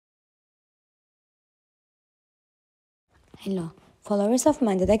Hello, followers of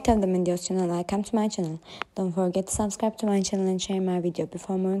my Detective the Videos channel, welcome to my channel. Don't forget to subscribe to my channel and share my video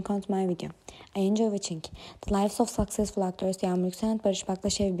before moving on to my video. I enjoy watching. The lives of successful actors Yağmur, Yüksel and Barış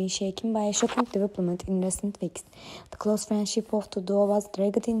Baktaş have been shaken by a shocking development in recent weeks. The close friendship of the duo was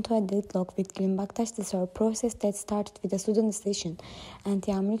dragged into a deadlock with Gülüm Baktaş disorder process that started with a sudden decision and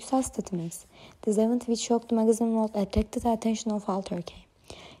Yağmur Yüksel's statements. This event, which shocked the magazine world, attracted the attention of all Turkey.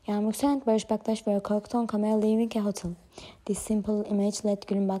 Yağmur, Yüksel and Barış Baktaş were caught on camera leaving a hotel. This simple image led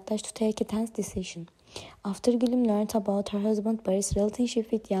Gülüm Baktaş to take a tense decision. After Gülüm learned about her husband Barış's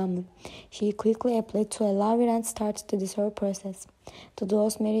relationship with Yağmur, she quickly applied to a lawyer and started the divorce process. The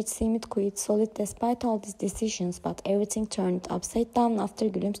duo's marriage seemed quite solid despite all these decisions, but everything turned upside down after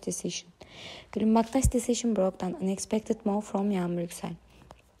Gülüm's decision. Gülüm Baktaş's decision brought an unexpected move from Yağmur Yüksel.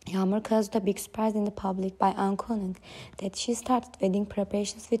 Yağmur caused a big surprise in the public by uncovering that she started wedding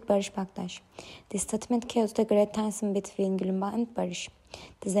preparations with Barış Baktaş. This statement caused a great tension between Gülüm and Barış.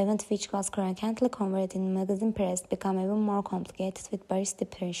 This event, which was currently covered in magazine press, became even more complicated with Barış's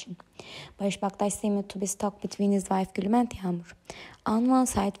desperation. Barış Baktaş seemed to be stuck between his wife Gülüm and Yağmur. On one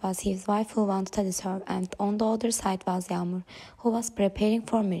side was his wife who wanted a divorce, and on the other side was Yağmur, who was preparing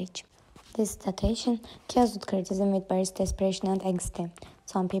for marriage. This situation caused criticism with Barış's desperation and anxiety.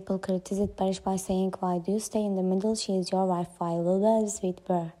 Some people criticized Barış by saying, "Why do you stay in the middle? She is your wife. Why will be with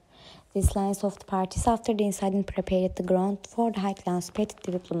her?" These lines of the parties after the incident prepared the ground for the highly anticipated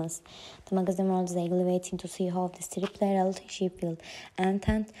developments. The magazine world is eagerly waiting to see how this triple relationship will end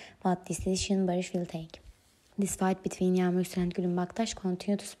and what decision Barış will take. This fight between Yağmur Yüksel and Gülüm Baktaş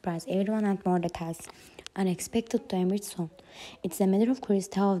continued to surprise everyone, and more details unexpected to emerge soon. It's a matter of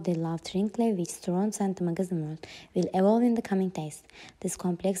curiosity how the love triangle which surrounds and the magazine world will evolve in the coming days. These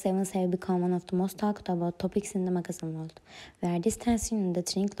complex events have become one of the most talked about topics in the magazine world, where this tension in the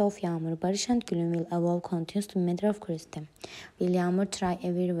triangle of Yağmur, Barış and Gülüm will evolve continues to be a matter of curiosity. Will Yağmur try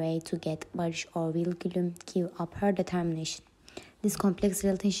every way to get Barış, or will Gülüm give up her determination? This complex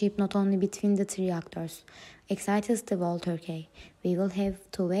relationship not only between the three actors excites the whole Turkey. We will have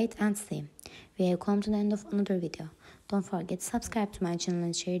to wait and see. We have come to the end of another video. Don't forget to subscribe to my channel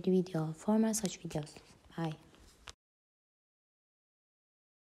and share the video for more such videos. Bye.